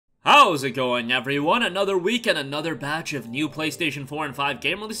How's it going, everyone? Another week and another batch of new PlayStation 4 and 5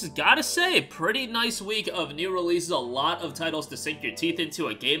 game releases. Gotta say, pretty nice week of new releases. A lot of titles to sink your teeth into.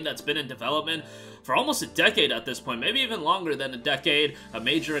 A game that's been in development for almost a decade at this point, maybe even longer than a decade, a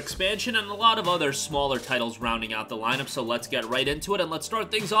major expansion, and a lot of other smaller titles rounding out the lineup. So let's get right into it, and let's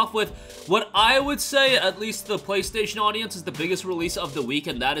start things off with what I would say, at least the PlayStation audience, is the biggest release of the week,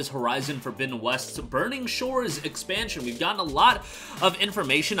 and that is Horizon Forbidden West's Burning Shores expansion. We've gotten a lot of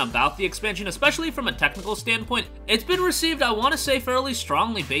information about the expansion, especially from a technical standpoint. It's been received, I want to say, fairly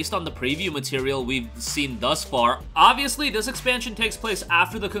strongly based on the preview material we've seen thus far. Obviously, this expansion takes place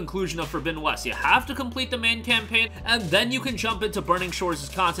after the conclusion of Forbidden West. You have to complete the main campaign, and then you can jump into Burning Shores'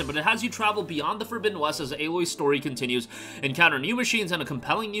 content, but it has you travel beyond the Forbidden West as Aloy's story continues, encounter new machines and a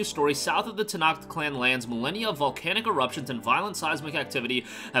compelling new story south of the Tenakth clan lands. Millennia of volcanic eruptions and violent seismic activity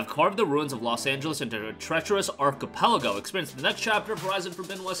have carved the ruins of Los Angeles into a treacherous archipelago. Experience the next chapter of Horizon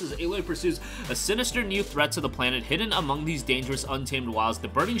Forbidden West as Aloy pursues a sinister new threat to the planet hidden among these dangerous untamed wilds. The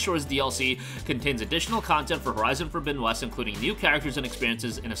Burning Shores DLC contains additional content for Horizon Forbidden West, including new characters and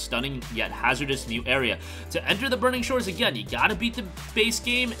experiences in a stunning yet hazardous new area. To enter the Burning Shores, again, you gotta beat the base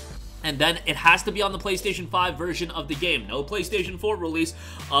game, and then it has to be on the PlayStation 5 version of the game. No PlayStation 4 release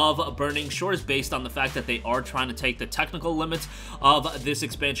of Burning Shores, based on the fact that they are trying to take the technical limits of this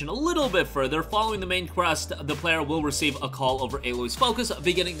expansion a little bit further. Following the main quest, the player will receive a call over Aloy's focus,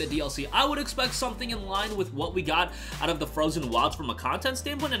 beginning the DLC. I would expect something in line with what we got out of the Frozen Wilds from a content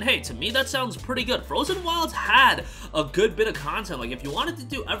standpoint, and hey, to me that sounds pretty good. Frozen Wilds had a good bit of content. Like, if you wanted to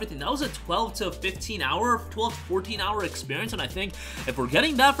do everything, that was a 12 to 14 hour experience, and I think if we're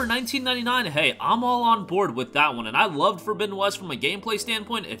getting that for $19.99, hey, I'm all on board with that one. And I loved Forbidden West from a gameplay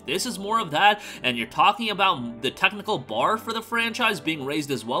standpoint. If this is more of that, and you're talking about the technical bar for the franchise being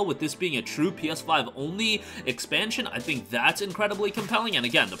raised as well, with this being a true PS5 only expansion, I think that's incredibly compelling. And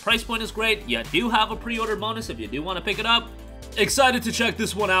again, the price point is great. You do have a pre-order bonus if you do want to pick it up. Excited to check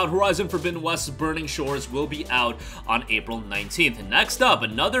this one out. Horizon Forbidden West's Burning Shores will be out on April 19th. Next up,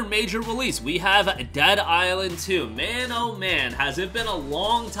 another major release. We have Dead Island 2. Man, oh man, has it been a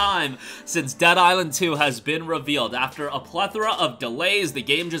long time since Dead Island 2 has been revealed. After a plethora of delays, the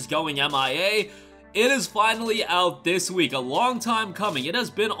game just going MIA, it is finally out this week. A long time coming. It has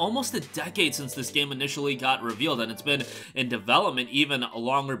been almost a decade since this game initially got revealed, and it's been in development even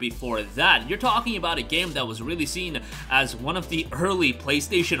longer before that. You're talking about a game that was really seen as one of the early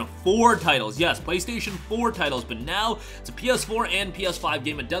PlayStation 4 titles. Yes, PlayStation 4 titles, but now it's a PS4 and PS5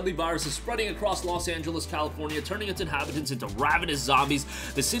 game. A deadly virus is spreading across Los Angeles, California, turning its inhabitants into ravenous zombies.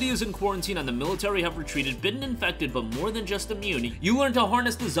 The city is in quarantine and the military have retreated, been infected, but more than just immune. You learn to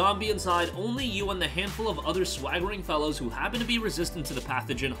harness the zombie inside. Only you and the handful of other swaggering fellows who happen to be resistant to the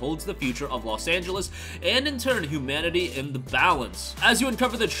pathogen holds the future of Los Angeles, and in turn humanity in the balance. As you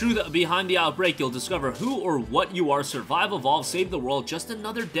uncover the truth behind the outbreak, you'll discover who or what you are. Survive, evolve, save the world. Just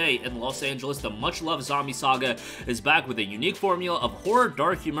another day in Los Angeles. The much-loved zombie saga is back with a unique formula of horror,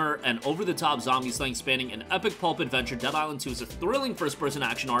 dark humor, and over-the-top zombie slaying, spanning an epic pulp adventure. Dead Island 2 is a thrilling first-person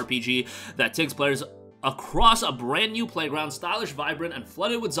action RPG that takes players across a brand new playground, stylish, vibrant, and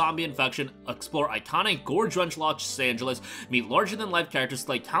flooded with zombie infection. Explore iconic, gore-drenched Los Angeles, meet larger-than-life characters,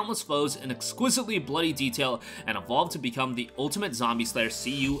 slay countless foes in exquisitely bloody detail, and evolve to become the ultimate zombie slayer.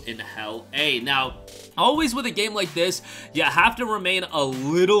 See you in Hell A. Now, always with a game like this, you have to remain a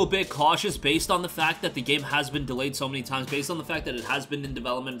little bit cautious based on the fact that the game has been delayed so many times, based on the fact that it has been in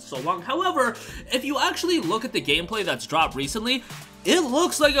development so long. However, if you actually look at the gameplay that's dropped recently, it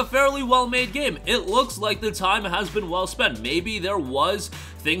looks like a fairly well-made game. It looks like the time has been well spent. Maybe there was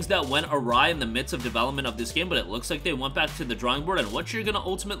things that went awry in the midst of development of this game, but it looks like they went back to the drawing board, and what you're gonna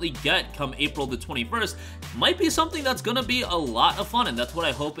ultimately get come April the 21st might be something that's gonna be a lot of fun, and that's what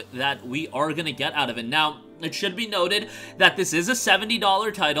I hope that we are gonna get out of it. Now, it should be noted that this is a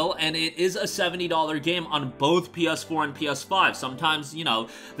 $70 title, and it is a $70 game on both PS4 and PS5. Sometimes, you know,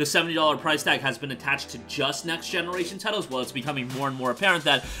 the $70 price tag has been attached to just next-generation titles. Well, it's becoming more and more apparent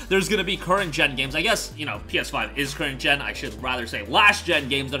that there's going to be current-gen games. I guess, you know, PS5 is current-gen. I should rather say last-gen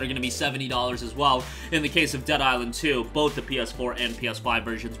games that are going to be $70 as well. In the case of Dead Island 2, both the PS4 and PS5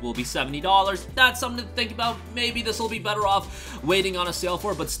 versions will be $70. That's something to think about. Maybe this will be better off waiting on a sale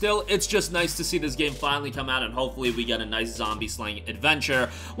for, but still, it's just nice to see this game finally come out, and hopefully we get a nice zombie slaying adventure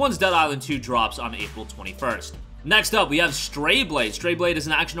once Dead Island 2 drops on April 21st. Next up, we have Stray Blade. Stray Blade is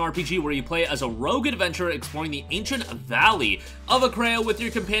an action RPG where you play as a rogue adventurer exploring the ancient valley of Akrea with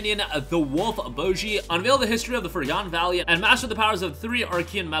your companion, the Wolf Boji. Unveil the history of the Forgotten Valley and master the powers of 3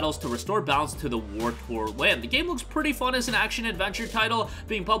 Archean metals to restore balance to the war-torn land. The game looks pretty fun as an action-adventure title,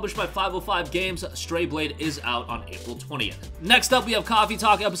 being published by 505 Games. Stray Blade is out on April 20th. Next up, we have Coffee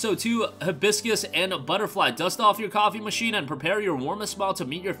Talk Episode 2, Hibiscus and Butterfly. Dust off your coffee machine and prepare your warmest smile to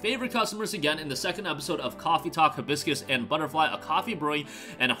meet your favorite customers again in the second episode of Coffee Talk, Hibiscus and Butterfly, a coffee brewing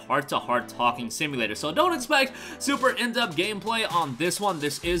and heart-to-heart talking simulator. So don't expect super in-depth gameplay on this one.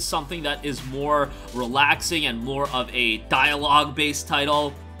 This is something that is more relaxing and more of a dialogue-based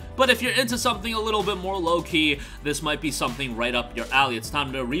title. But if you're into something a little bit more low-key, this might be something right up your alley. It's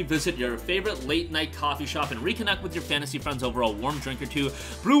time to revisit your favorite late-night coffee shop and reconnect with your fantasy friends over a warm drink or two.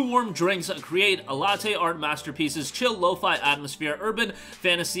 Brew warm drinks, create a latte art masterpieces, chill lo-fi atmosphere, urban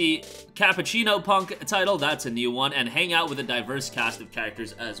fantasy cappuccino punk title, that's a new one, and hang out with a diverse cast of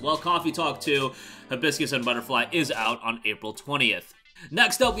characters as well. Coffee Talk 2, Hibiscus and Butterfly is out on April 20th.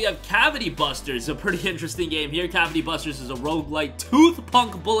 Next up, we have Cavity Busters, a pretty interesting game here. Cavity Busters is a roguelike tooth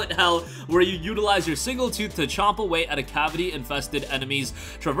punk bullet hell where you utilize your single tooth to chomp away at a cavity-infested enemies,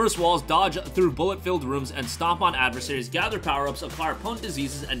 traverse walls, dodge through bullet-filled rooms, and stomp on adversaries, gather power-ups, acquire opponent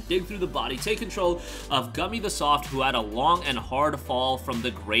diseases, and dig through the body. Take control of Gummy the Soft, who had a long and hard fall from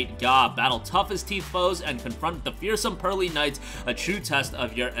the Great Gob. Battle tough as teeth foes and confront the fearsome Pearly Knights, a true test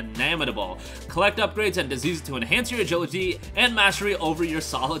of your inimitable. Collect upgrades and diseases to enhance your agility and mastery over your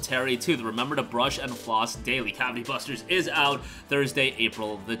solitary tooth. Remember to brush and floss daily. Cavity Busters is out Thursday,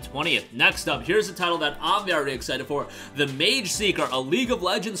 April the 20th. Next up, here's a title that I'm very excited for. The Mageseeker, a League of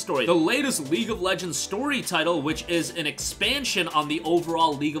Legends story. The latest League of Legends story title, which is an expansion on the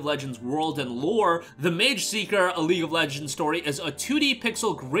overall League of Legends world and lore. The Mageseeker, a League of Legends story, is a 2D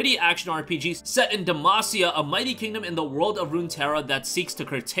pixel gritty action RPG set in Demacia, a mighty kingdom in the world of Runeterra that seeks to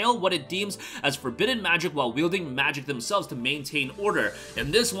curtail what it deems as forbidden magic while wielding magic themselves to maintain order. In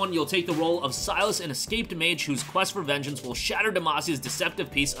this one, you'll take the role of Silas, an escaped mage whose quest for vengeance will shatter Demacia's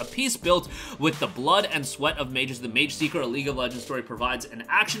deceptive peace, a peace built with the blood and sweat of mages. The Mageseeker, a League of Legends story, provides an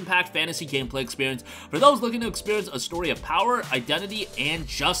action-packed fantasy gameplay experience for those looking to experience a story of power, identity, and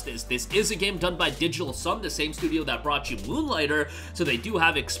justice. This is a game done by Digital Sun, the same studio that brought you Moonlighter, so they do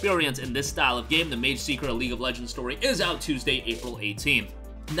have experience in this style of game. The Mageseeker, a League of Legends story, is out Tuesday, April 18th.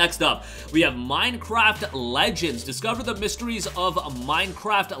 Next up, we have Minecraft Legends. Discover the mysteries of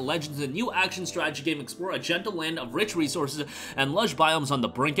Minecraft Legends, a new action strategy game. Explore a gentle land of rich resources and lush biomes on the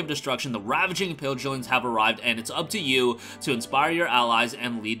brink of destruction. The ravaging Pillagings have arrived, and it's up to you to inspire your allies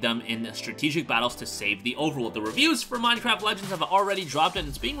and lead them in strategic battles to save the overworld. The reviews for Minecraft Legends have already dropped, and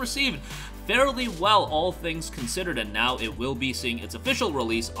it's being received fairly well, all things considered, and now it will be seeing its official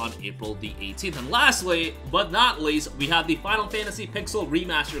release on April the 18th. And lastly, but not least, we have the Final Fantasy Pixel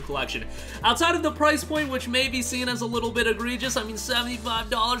Remaster Collection. Outside of the price point, which may be seen as a little bit egregious, I mean,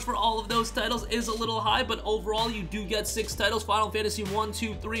 $75 for all of those titles is a little high, but overall, you do get 6 titles: Final Fantasy 1,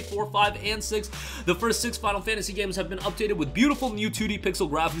 2, 3, 4, 5, and 6. The first 6 Final Fantasy games have been updated with beautiful new 2D pixel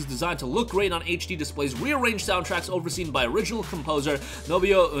graphics designed to look great on HD displays, rearranged soundtracks overseen by original composer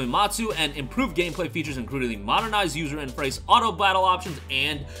Nobuo Uematsu, and improved gameplay features including modernized user interface, auto battle options,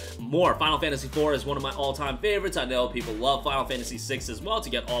 and more. Final Fantasy 4 is one of my all-time favorites. I know people love Final Fantasy 6 as well. To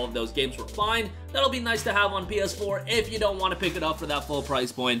get all of those games for fine, that'll be nice to have on PS4 if you don't want to pick it up for that full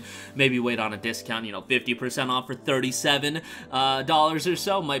price point. Maybe wait on a discount, you know, 50% off for $37 or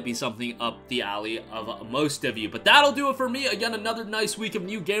so might be something up the alley of most of you. But that'll do it for me. Again, another nice week of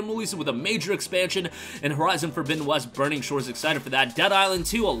new game releases with a major expansion in Horizon Forbidden West. Burning Shores, excited for that. Dead Island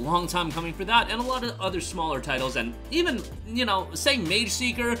 2, a long time coming for that, and a lot of other smaller titles. And even, you know, saying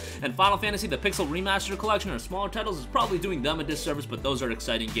Mageseeker and Final Fantasy, the Pixel Remaster Collection, are smaller titles is probably doing them a disservice, but those are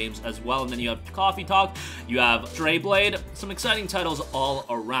exciting games as well. And then you have Coffee Talk, you have Stray Blade, some exciting titles all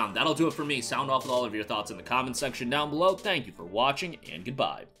around. That'll do it for me. Sound off with all of your thoughts in the comment section down below. Thank you for watching, and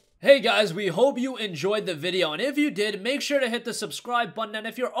goodbye. Hey guys, we hope you enjoyed the video, and if you did, make sure to hit the subscribe button, and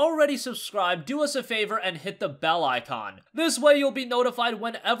if you're already subscribed, do us a favor and hit the bell icon. This way you'll be notified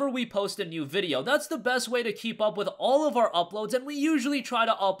whenever we post a new video. That's the best way to keep up with all of our uploads, and we usually try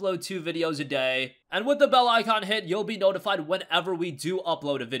to upload 2 videos a day. And with the bell icon hit, you'll be notified whenever we do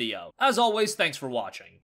upload a video. As always, thanks for watching.